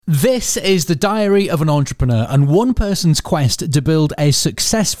This is the diary of an entrepreneur and one person's quest to build a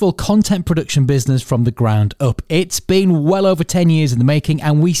successful content production business from the ground up. It's been well over 10 years in the making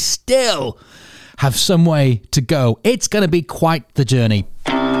and we still have some way to go. It's going to be quite the journey.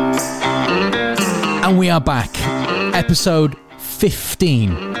 And we are back. Episode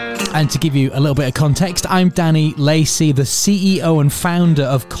 15. And to give you a little bit of context, I'm Danny Lacey, the CEO and founder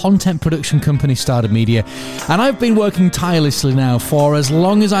of content production company Stada Media. And I've been working tirelessly now for as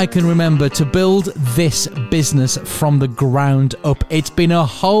long as I can remember to build this business from the ground up. It's been a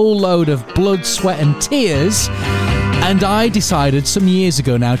whole load of blood, sweat and tears. And I decided some years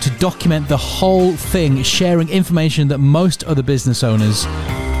ago now to document the whole thing, sharing information that most other business owners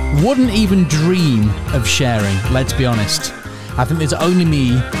wouldn't even dream of sharing, let's be honest. I think there's only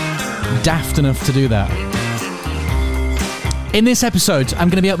me daft enough to do that. In this episode, I'm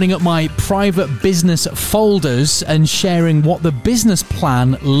going to be opening up my private business folders and sharing what the business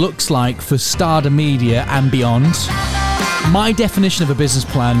plan looks like for Stada Media and beyond, my definition of a business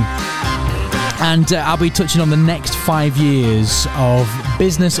plan, and I'll be touching on the next 5 years of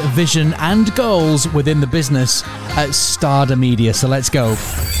business vision and goals within the business at Stada Media. So let's go.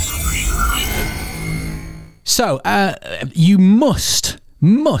 So, you must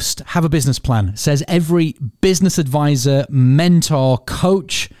have a business plan, says every business advisor, mentor,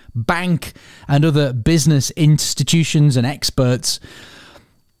 coach, bank, and other business institutions and experts.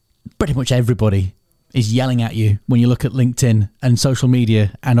 Pretty much everybody is yelling at you when you look at LinkedIn and social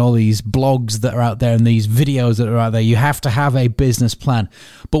media and all these blogs that are out there and these videos that are out there. You have to have a business plan.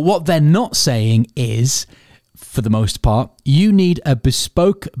 But what they're not saying is, for the most part, you need a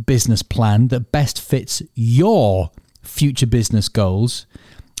bespoke business plan that best fits your future business goals.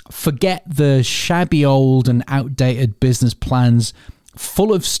 Forget the shabby old and outdated business plans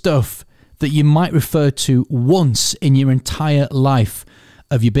full of stuff that you might refer to once in your entire life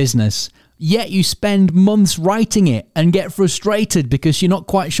of your business. Yet you spend months writing it and get frustrated because you're not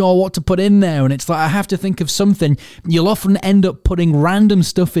quite sure what to put in there. And it's like, I have to think of something. You'll often end up putting random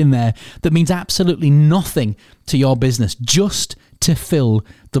stuff in there that means absolutely nothing to your business, just to fill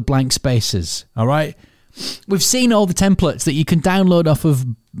the blank spaces. All right. We've seen all the templates that you can download off of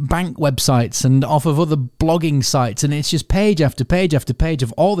bank websites and off of other blogging sites. And it's just page after page after page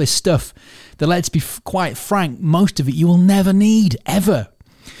of all this stuff that, let's be quite frank, most of it you will never need ever.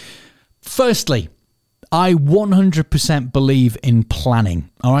 Firstly, I 100% believe in planning,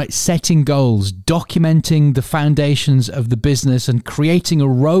 all right? Setting goals, documenting the foundations of the business and creating a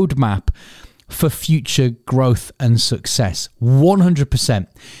roadmap for future growth and success. 100%.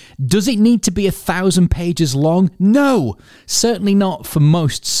 Does it need to be 1,000 pages long? No, certainly not for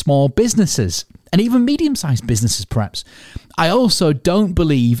most small businesses and even medium-sized businesses, perhaps. I also don't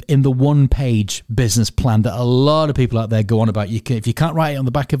believe in the one-page business plan that a lot of people out there go on about. If you can't write it on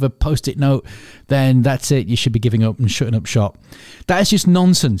the back of a Post-it note, then that's it. You should be giving up and shutting up shop. That is just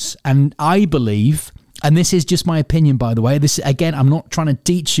nonsense. And I believe, and this is just my opinion, by the way. This, again, I'm not trying to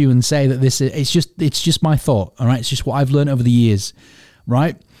teach you and say that this is. It's just my thought. All right, it's just what I've learned over the years.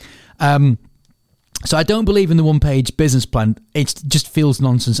 Right. So I don't believe in the one-page business plan. It just feels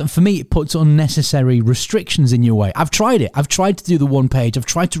nonsense. And for me, it puts unnecessary restrictions in your way. I've tried it. I've tried to do the one page. I've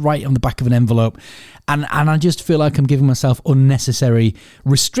tried to write it on the back of an envelope. And I just feel like I'm giving myself unnecessary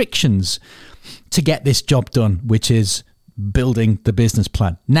restrictions to get this job done, which is building the business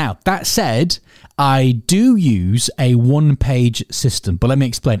plan. Now, that said, I do use a one-page system. But let me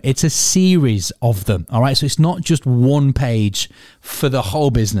explain. It's a series of them. All right. So it's not just one page for the whole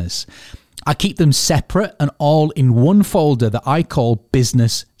business. I keep them separate and all in one folder that I call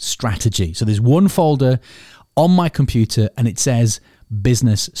business strategy. So there's one folder on my computer and it says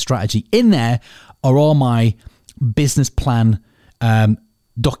business strategy. In there are all my business plan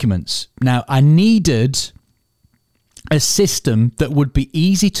documents. Now, I needed a system that would be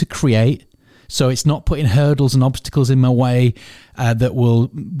easy to create, so it's not putting hurdles and obstacles in my way that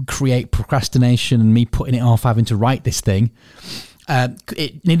will create procrastination and me putting it off having to write this thing.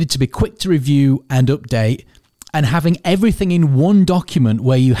 It needed to be quick to review and update, and having everything in one document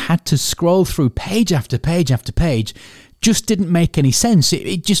where you had to scroll through page after page after page just didn't make any sense.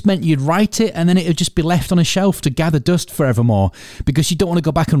 It just meant you'd write it and then it would just be left on a shelf to gather dust forevermore because you don't want to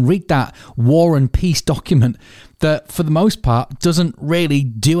go back and read that War and Peace document that, for the most part, doesn't really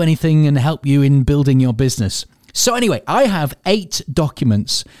do anything and help you in building your business. So anyway, I have 8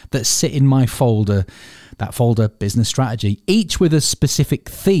 documents that sit in my folder, that folder, business strategy, each with a specific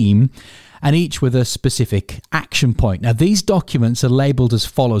theme and each with a specific action point. Now, these documents are labeled as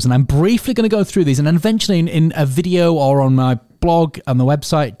follows, and I'm briefly going to go through these, and then eventually in a video or on my blog on the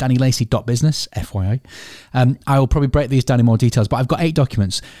website, dannylacey.business, FYI. I will probably break these down in more details, but I've got 8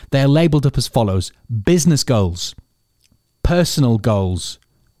 documents. They're labeled up as follows: business goals, personal goals,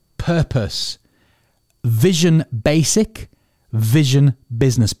 purpose, vision basic, vision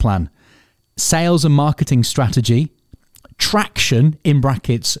business plan, sales and marketing strategy, traction, in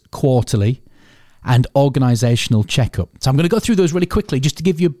brackets, quarterly, and organizational checkup. So I'm going to go through those really quickly just to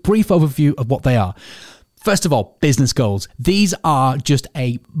give you a brief overview of what they are. First of all, business goals. These are just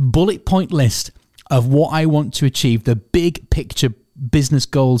a bullet point list of what I want to achieve, the big picture business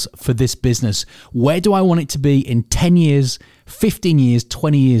goals for this business. Where do I want it to be in 10 years, 15 years,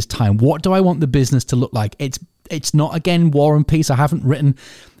 20 years time? What do I want the business to look like? It's not, again, War and Peace. I haven't written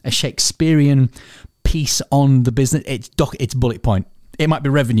a Shakespearean piece on the business. It's bullet point. It might be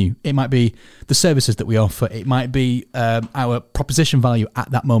revenue. It might be the services that we offer. It might be our proposition value at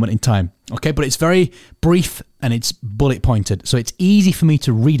that moment in time. Okay, but it's very brief and it's bullet pointed. So it's easy for me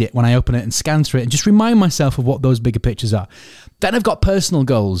to read it when I open it and scan through it and just remind myself of what those bigger pictures are. Then I've got personal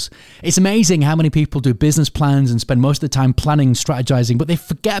goals. It's amazing how many people do business plans and spend most of the time planning, strategizing, but they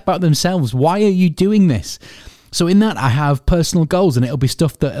forget about themselves. Why are you doing this? So in that, I have personal goals, and it'll be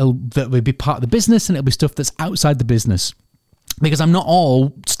stuff that will be part of the business, and it'll be stuff that's outside the business. Because I'm not all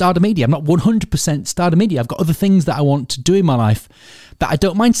Stada Media. I'm not 100% Stada Media. I've got other things that I want to do in my life that I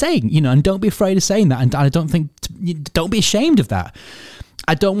don't mind saying, and don't be afraid of saying that. And I don't be ashamed of that.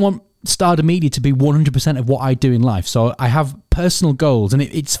 I don't want Stada Media to be 100% of what I do in life. So I have personal goals, and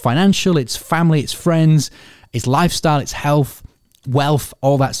it's financial, it's family, it's friends, it's lifestyle, it's health, wealth,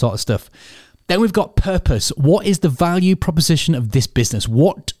 all that sort of stuff. Then we've got purpose. What is the value proposition of this business?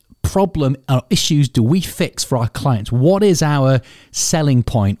 What problem or issues do we fix for our clients? What is our selling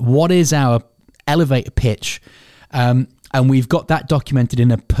point? What is our elevator pitch? And we've got that documented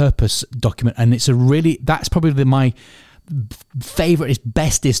in a purpose document. And that's probably my favorite,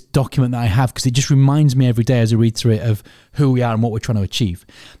 bestest document that I have, because it just reminds me every day as I read through it of who we are and what we're trying to achieve.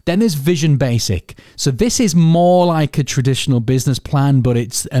 Then there's vision basic. So this is more like a traditional business plan, but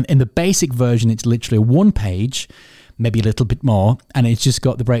in the basic version, it's literally a 1 page, maybe a little bit more, and it's just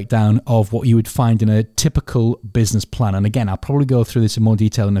got the breakdown of what you would find in a typical business plan. And again, I'll probably go through this in more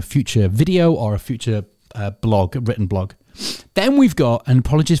detail in a future video or a future written blog. Then we've got, and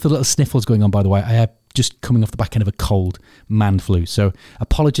apologies for the little sniffles going on, by the way, I have just coming off the back end of a cold man flu. So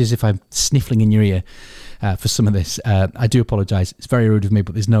apologies if I'm sniffling in your ear for some of this. I do apologize. It's very rude of me,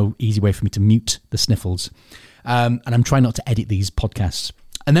 but there's no easy way for me to mute the sniffles. And I'm trying not to edit these podcasts.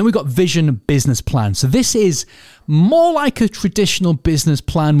 And then we've got vision business plan. So this is more like a traditional business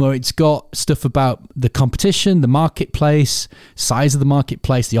plan where it's got stuff about the competition, the marketplace, size of the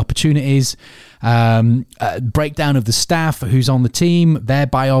marketplace, the opportunities, breakdown of the staff, who's on the team, their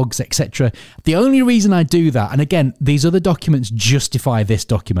biogs, etc. The only reason I do that, and again, these other documents justify this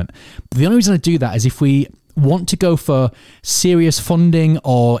document, but the only reason I do that is if we want to go for serious funding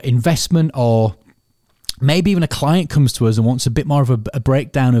or investment, or maybe even a client comes to us and wants a bit more of a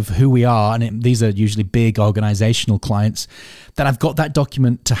breakdown of who we are, and these are usually big organizational clients, then I've got that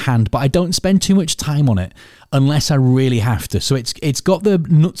document to hand, but I don't spend too much time on it unless I really have to. So it's got the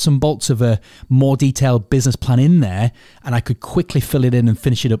nuts and bolts of a more detailed business plan in there, and I could quickly fill it in and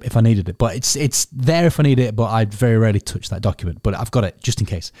finish it up if I needed it. But it's there if I need it, but I very rarely touch that document, but I've got it just in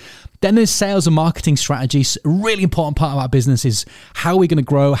case. Then there's sales and marketing strategies. A really important part of our business is how are we going to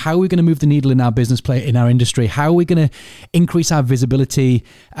grow? How are we going to move the needle in our business play, in our industry? How are we going to increase our visibility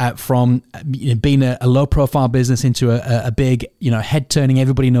from being a low profile business into a big, head turning,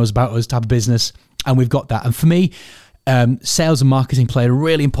 everybody knows about us type of business? And we've got that. And for me, sales and marketing play a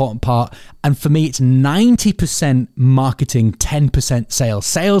really important part. And for me, it's 90% marketing, 10% sales.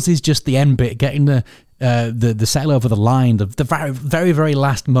 Sales is just the end bit, getting the sale over the line, the very, very, very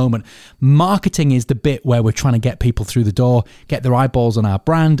last moment. Marketing is the bit where we're trying to get people through the door, get their eyeballs on our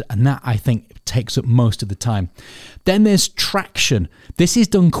brand, and that, I think, takes up most of the time. Then there's traction. This is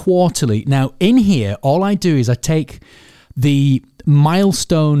done quarterly. Now, in here, all I do is I take the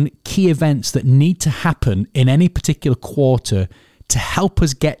milestone key events that need to happen in any particular quarter to help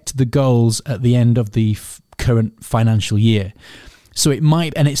us get to the goals at the end of the current financial year. So it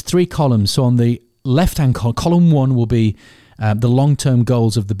might, and it's 3 columns. So on the left-hand column 1 will be the long-term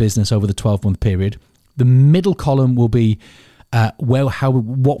goals of the business over the 12-month period. The middle column will be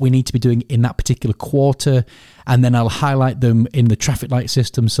what we need to be doing in that particular quarter, and then I'll highlight them in the traffic light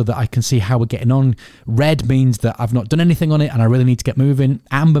system so that I can see how we're getting on. Red means that I've not done anything on it and I really need to get moving.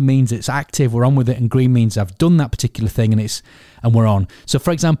 Amber means it's active, we're on with it, and green means I've done that particular thing and we're on. So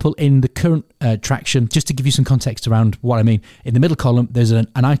for example, in the current traction, just to give you some context around what I mean, in the middle column there's an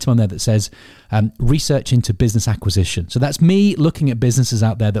item on there that says research into business acquisition. So that's me looking at businesses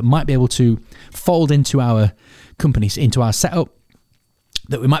out there that might be able to fold into our companies, into our setup,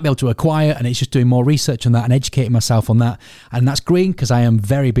 that we might be able to acquire, and it's just doing more research on that and educating myself on that. And that's green because I am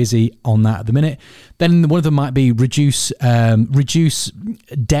very busy on that at the minute. Then one of them might be reduce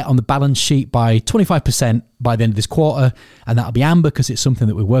debt on the balance sheet by 25% by the end of this quarter, and that'll be amber because it's something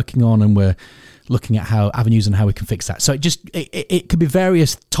that we're working on and we're looking at how avenues and how we can fix that. So it could be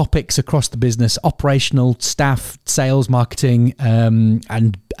various topics across the business: operational, staff, sales, marketing,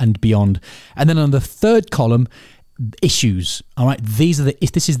 and beyond. And then on the third column, issues. All right, this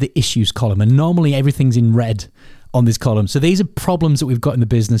is the issues column, and normally everything's in red on this column. So these are problems that we've got in the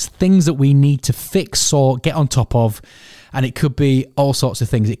business, things that we need to fix or get on top of. And it could be all sorts of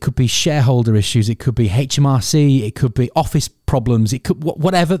things. It could be shareholder issues. It could be HMRC. It could be office problems. It could,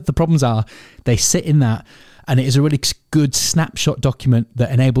 whatever the problems are, they sit in that. And it is a really good snapshot document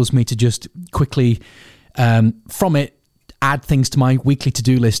that enables me to just quickly, from it, add things to my weekly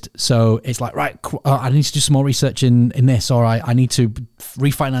to-do list. So it's like, right, I need to do some more research in this, or I need to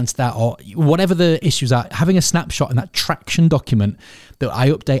refinance that, or whatever the issues are. Having a snapshot in that traction document that I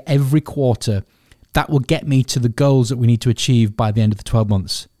update every quarter, that will get me to the goals that we need to achieve by the end of the 12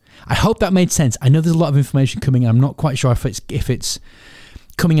 months. I hope that made sense. I know there's a lot of information coming. I'm not quite sure if it's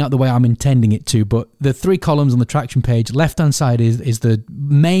coming out the way I'm intending it to, but the 3 columns on the traction page, left-hand side is the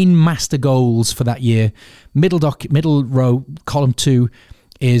main master goals for that year. Middle row, column 2,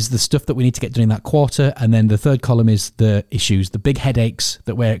 is the stuff that we need to get done in that quarter, and then the third column is the issues, the big headaches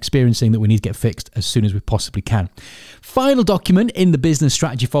that we're experiencing that we need to get fixed as soon as we possibly can. Final document in the business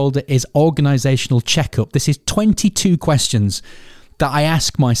strategy folder is organizational checkup. This is 22 questions that I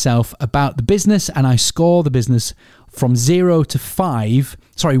ask myself about the business, and I score the business from 1 to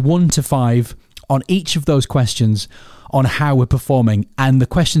 5 on each of those questions on how we're performing. And the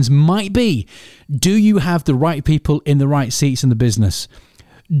questions might be: do you have the right people in the right seats in the business?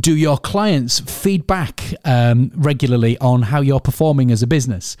 Do your clients feedback regularly on how you're performing as a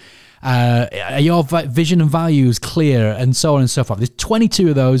business? Are your vision and values clear? And so on and so forth. There's 22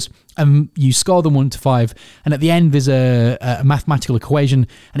 of those, and you score them 1 to 5. And at the end, there's a mathematical equation,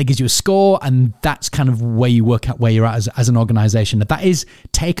 and it gives you a score, and that's kind of where you work out where you're at as an organization. Now, that is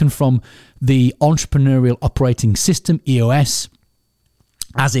taken from the Entrepreneurial Operating System, EOS,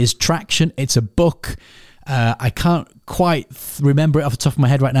 as is Traction. It's a book. I can't quite remember it off the top of my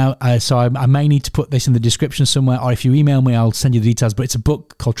head right now, so I may need to put this in the description somewhere, or if you email me, I'll send you the details. But it's a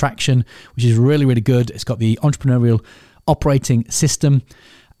book called Traction, which is really, really good. It's got the Entrepreneurial Operating System,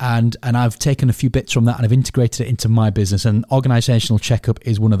 and I've taken a few bits from that and I've integrated it into my business, and Organizational Checkup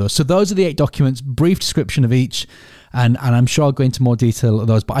is one of those. So those are the 8 documents, brief description of each, and I'm sure I'll go into more detail of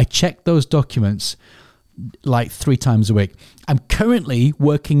those, but I check those documents like 3 times a week. I'm currently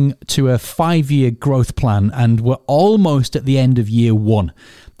working to a 5-year growth plan, and we're almost at the end of year 1.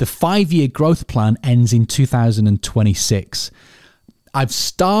 The 5-year growth plan ends in 2026. I've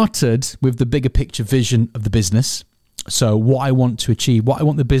started with the bigger picture vision of the business. So what I want to achieve, what I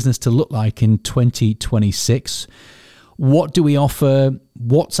want the business to look like in 2026. What do we offer?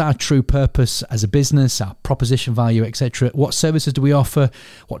 What's our true purpose as a business, our proposition value, etc.? What services do we offer?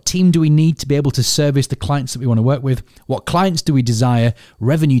 What team do we need to be able to service the clients that we want to work with? What clients do we desire?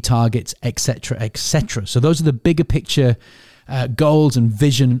 Revenue targets, etc., etc. So those are the bigger picture goals and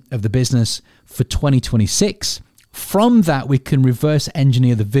vision of the business for 2026. From that, we can reverse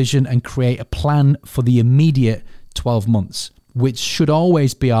engineer the vision and create a plan for the immediate 12 months, which should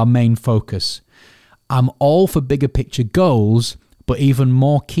always be our main focus. I'm all for bigger picture goals, but even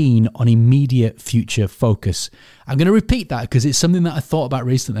more keen on immediate future focus. I'm going to repeat that because it's something that I thought about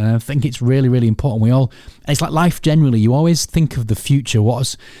recently, and I think it's really, really important. It's like life generally. You always think of the future.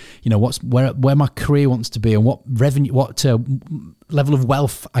 What's where my career wants to be, and what revenue, what level of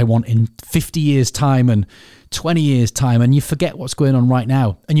wealth I want in 50 years' time and 20 years' time, and you forget what's going on right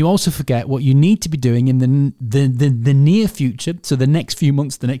now, and you also forget what you need to be doing in the near future. So the next few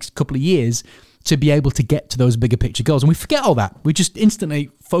months, the next couple of years, to be able to get to those bigger picture goals. And we forget all that. We just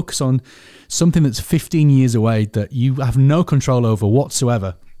instantly focus on something that's 15 years away that you have no control over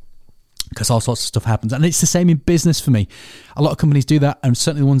whatsoever, because all sorts of stuff happens. And it's the same in business for me. A lot of companies do that, and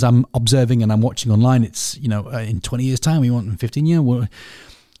certainly the ones I'm observing and I'm watching online, it's, in 20 years' time, we want in 15 years.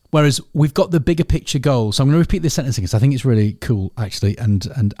 Whereas we've got the bigger picture goals. So I'm going to repeat this sentence because I think it's really cool, actually,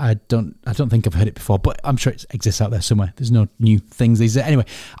 and I don't think I've heard it before, but I'm sure it exists out there somewhere. There's no new things these days. Anyway,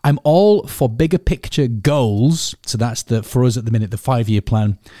 I'm all for bigger picture goals. So that's for us at the minute, the 5-year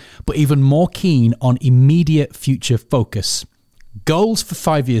plan, but even more keen on immediate future focus. Goals for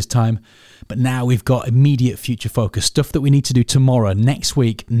 5 years' time, but now we've got immediate future focus, stuff that we need to do tomorrow, next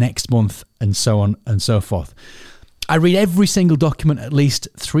week, next month, and so on and so forth. I read every single document at least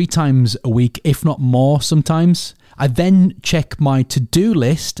 3 times a week, if not more sometimes. I then check my to-do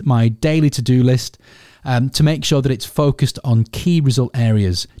list, my daily to-do list, to make sure that it's focused on key result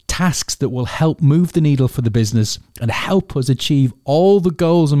areas, tasks that will help move the needle for the business and help us achieve all the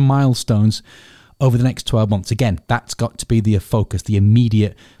goals and milestones over the next 12 months. Again, that's got to be the focus, the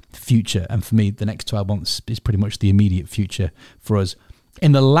immediate future. And for me, the next 12 months is pretty much the immediate future for us.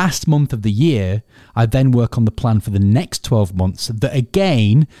 In the last month of the year, I then work on the plan for the next 12 months that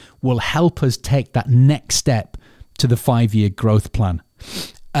again will help us take that next step to the 5-year growth plan.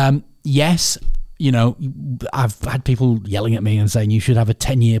 Yes, I've had people yelling at me and saying you should have a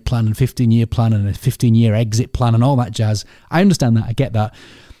 10-year plan and 15-year plan and a 15-year exit plan and all that jazz. I understand that. I get that.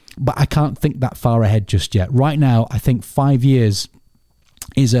 But I can't think that far ahead just yet. Right now, I think 5 years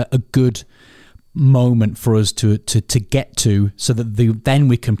is a good moment for us to get to, so that then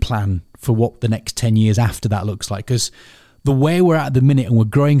we can plan for what the next 10 years after that looks like. Because the way we're at the minute, and we're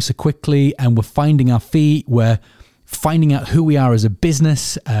growing so quickly and we're finding our feet, we're finding out who we are as a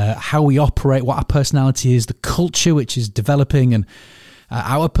business, how we operate, what our personality is, the culture which is developing, and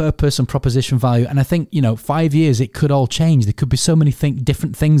our purpose and proposition value. And I think 5 years it could all change. There could be so many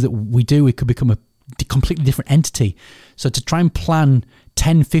different things that we do. We could become a completely different entity. So to try and plan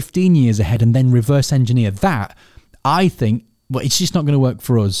 10, 15 years ahead and then reverse engineer that, I think, well, it's just not going to work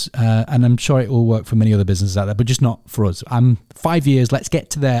for us. And I'm sure it will work for many other businesses out there, but just not for us. 5 years, let's get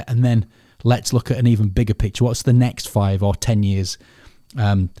to there, and then let's look at an even bigger picture. What's the next 5 or 10 years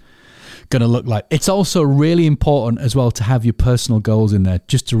going to look like? It's also really important as well to have your personal goals in there.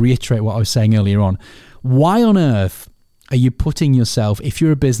 Just to reiterate what I was saying earlier on, why on earth are you putting yourself, if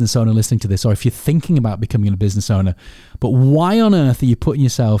you're a business owner listening to this, or if you're thinking about becoming a business owner, but why on earth are you putting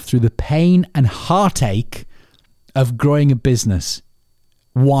yourself through the pain and heartache of growing a business?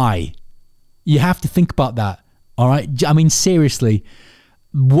 Why? You have to think about that. All right. I mean, seriously,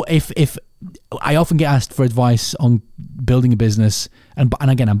 if I often get asked for advice on building a business, and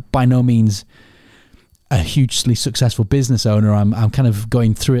again, I'm by no means a hugely successful business owner. I'm kind of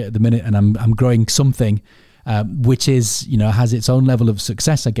going through it at the minute, and I'm growing something which is, has its own level of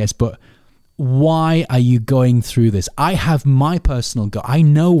success, I guess. But why are you going through this? I have my personal goal. I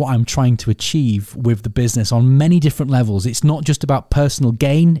know what I'm trying to achieve with the business on many different levels. It's not just about personal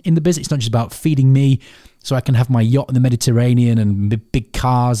gain in the business. It's not just about feeding me so I can have my yacht in the Mediterranean and big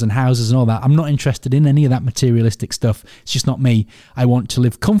cars and houses and all that. I'm not interested in any of that materialistic stuff. It's just not me. I want to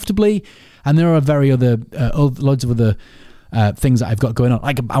live comfortably, and there are loads of other things that I've got going on.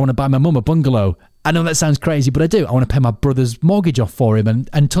 Like, I want to buy my mum a bungalow. I know that sounds crazy, but I do. I want to pay my brother's mortgage off for him,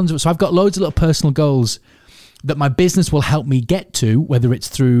 and tons of it. So I've got loads of little personal goals that my business will help me get to, whether it's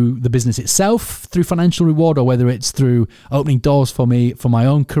through the business itself, through financial reward, or whether it's through opening doors for me, for my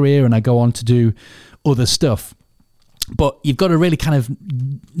own career, and I go on to do other stuff. But you've got to really kind of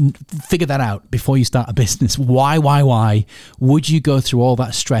figure that out before you start a business. Why would you go through all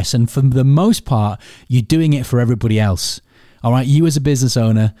that stress? And for the most part, you're doing it for everybody else. All right, you as a business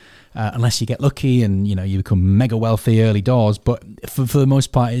owner, unless you get lucky and you become mega wealthy early doors, but for the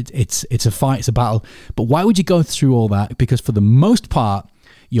most part, it's a fight, it's a battle. But why would you go through all that? Because for the most part,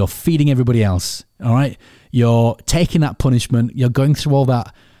 you're feeding everybody else. All right, you're taking that punishment. You're going through all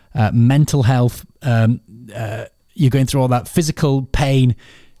that mental health. You're going through all that physical pain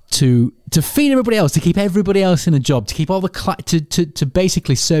to feed everybody else, to keep everybody else in a job, to keep all the to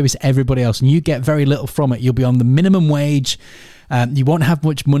basically service everybody else, and you get very little from it. You'll be on the minimum wage. You won't have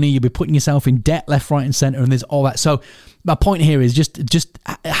much money. You'll be putting yourself in debt left, right, and center, and there's all that. So my point here is just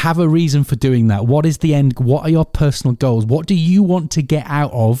have a reason for doing that. What is the end? What are your personal goals? What do you want to get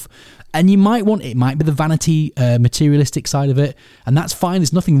out of? And it might be the vanity, materialistic side of it, and that's fine.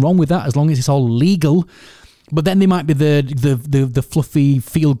 There's nothing wrong with that as long as it's all legal. But then there might be the fluffy,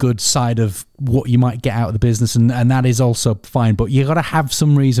 feel-good side of what you might get out of the business, and that is also fine. But you got to have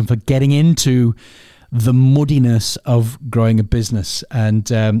some reason for getting into the muddiness of growing a business. And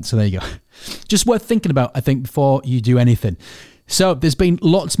so there you go. Just worth thinking about, I think, before you do anything. So there's been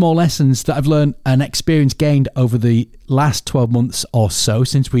lots more lessons that I've learned and experience gained over the last 12 months or so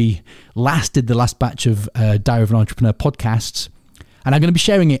since we last did the last batch of Diary of an Entrepreneur podcasts. And I'm going to be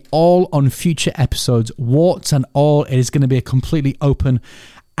sharing it all on future episodes, warts and all. It is going to be a completely open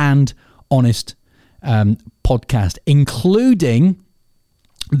and honest podcast, including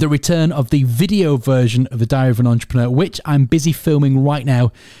the return of the video version of the Diary of an Entrepreneur, which I'm busy filming right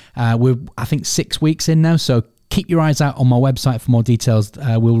now. We're, I think, 6 weeks in now, so keep your eyes out on my website for more details.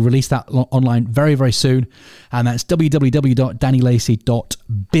 We'll release that online very, very soon, and that's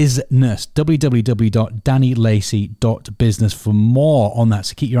www.dannylacey.business, www.dannylacey.business for more on that,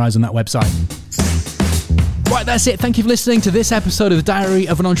 so keep your eyes on that website. Right, that's it. Thank you for listening to this episode of The Diary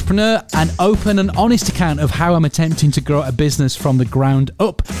of an Entrepreneur, an open and honest account of how I'm attempting to grow a business from the ground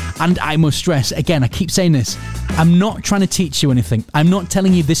up. And I must stress, again, I keep saying this, I'm not trying to teach you anything. I'm not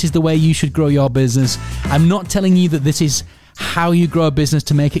telling you this is the way you should grow your business. I'm not telling you that this is how you grow a business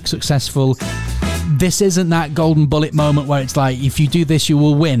to make it successful. This isn't that golden bullet moment where it's like, if you do this, you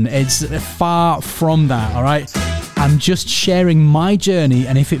will win. It's far from that, all right? I'm just sharing my journey,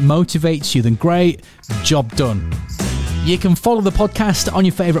 and if it motivates you, then great, job done. You can follow the podcast on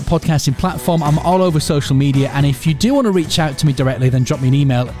your favourite podcasting platform. I'm all over social media, and if you do want to reach out to me directly, then drop me an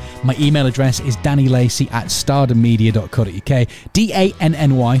email. My email address is dannylacey@stadamedia.co.uk,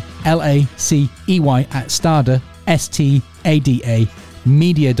 DANNYLACEY @Stada,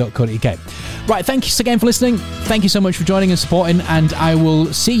 media.co.uk. Right, thank you again for listening. Thank you so much for joining and supporting, and I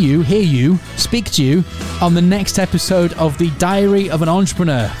will see you, hear you, speak to you on the next episode of The Diary of an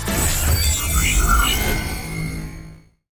Entrepreneur.